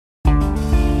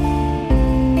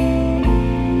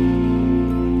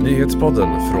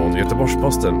Nyhetspodden från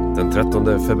Göteborgs-Posten den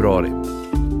 13 februari.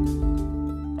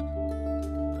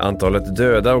 Antalet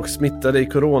döda och smittade i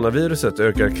coronaviruset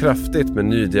ökar kraftigt med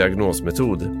ny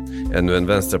diagnosmetod. Ännu en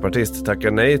vänsterpartist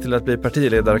tackar nej till att bli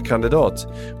partiledarkandidat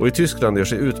och i Tyskland gör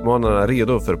sig utmanarna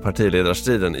redo för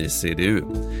partiledarstriden i CDU.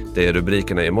 Det är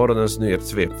rubrikerna i morgonens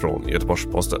nyhetssvep från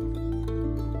Göteborgs-Posten.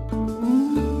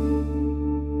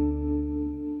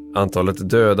 Antalet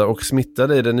döda och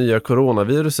smittade i det nya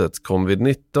coronaviruset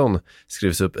covid-19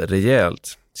 skrivs upp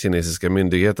rejält. Kinesiska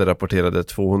myndigheter rapporterade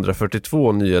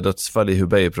 242 nya dödsfall i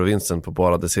Hubei-provinsen på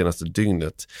bara det senaste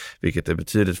dygnet, vilket är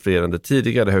betydligt fler än det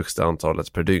tidigare högsta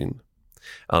antalet per dygn.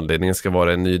 Anledningen ska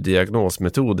vara en ny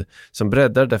diagnosmetod som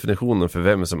breddar definitionen för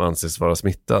vem som anses vara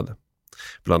smittad.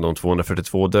 Bland de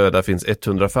 242 döda finns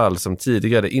 100 fall som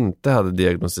tidigare inte hade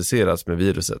diagnostiserats med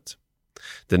viruset.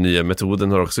 Den nya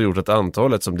metoden har också gjort att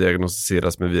antalet som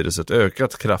diagnostiseras med viruset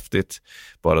ökat kraftigt.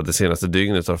 Bara det senaste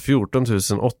dygnet har 14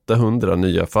 800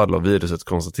 nya fall av viruset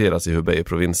konstaterats i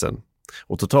Hubei-provinsen.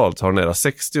 Och totalt har nära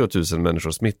 60 000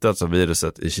 människor smittats av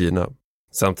viruset i Kina.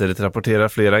 Samtidigt rapporterar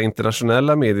flera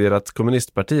internationella medier att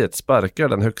kommunistpartiet sparkar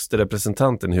den högsta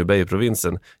representanten i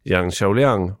Hubei-provinsen, Yang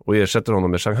Xiaoliang, och ersätter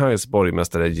honom med Shanghais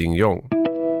borgmästare Jing Yong.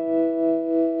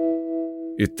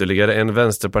 Ytterligare en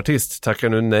vänsterpartist tackar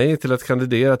nu nej till att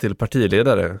kandidera till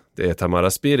partiledare. Det är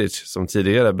Tamara Spiric, som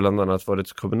tidigare bland annat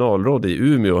varit kommunalråd i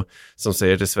Umeå, som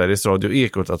säger till Sveriges Radio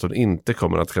Ekot att hon inte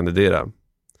kommer att kandidera.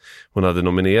 Hon hade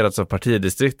nominerats av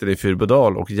partidistrikten i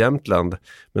Fyrbodal och Jämtland,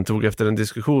 men tog efter en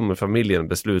diskussion med familjen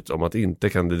beslut om att inte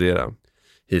kandidera.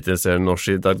 Hittills är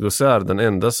Nooshi Dadgostar den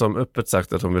enda som öppet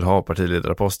sagt att hon vill ha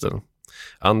partiledarposten.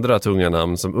 Andra tunga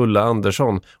namn som Ulla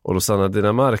Andersson och Rosanna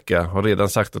Dinamarca har redan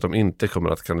sagt att de inte kommer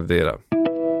att kandidera.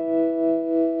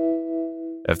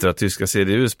 Efter att tyska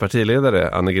CDUs partiledare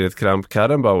Annegret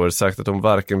Kramp-Karrenbauer sagt att hon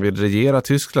varken vill regera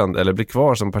Tyskland eller bli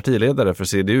kvar som partiledare för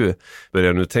CDU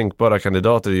börjar nu tänkbara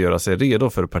kandidater göra sig redo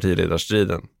för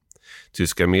partiledarstriden.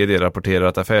 Tyska medier rapporterar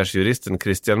att affärsjuristen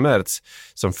Christian Merz,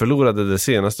 som förlorade det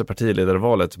senaste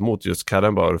partiledarvalet mot just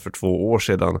Karrenbauer för 2 år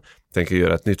sedan, tänker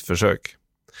göra ett nytt försök.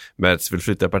 Merz vill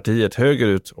flytta partiet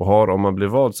högerut och har, om man blir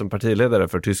vald som partiledare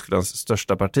för Tysklands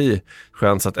största parti,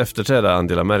 chans att efterträda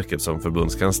Angela Merkel som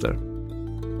förbundskansler.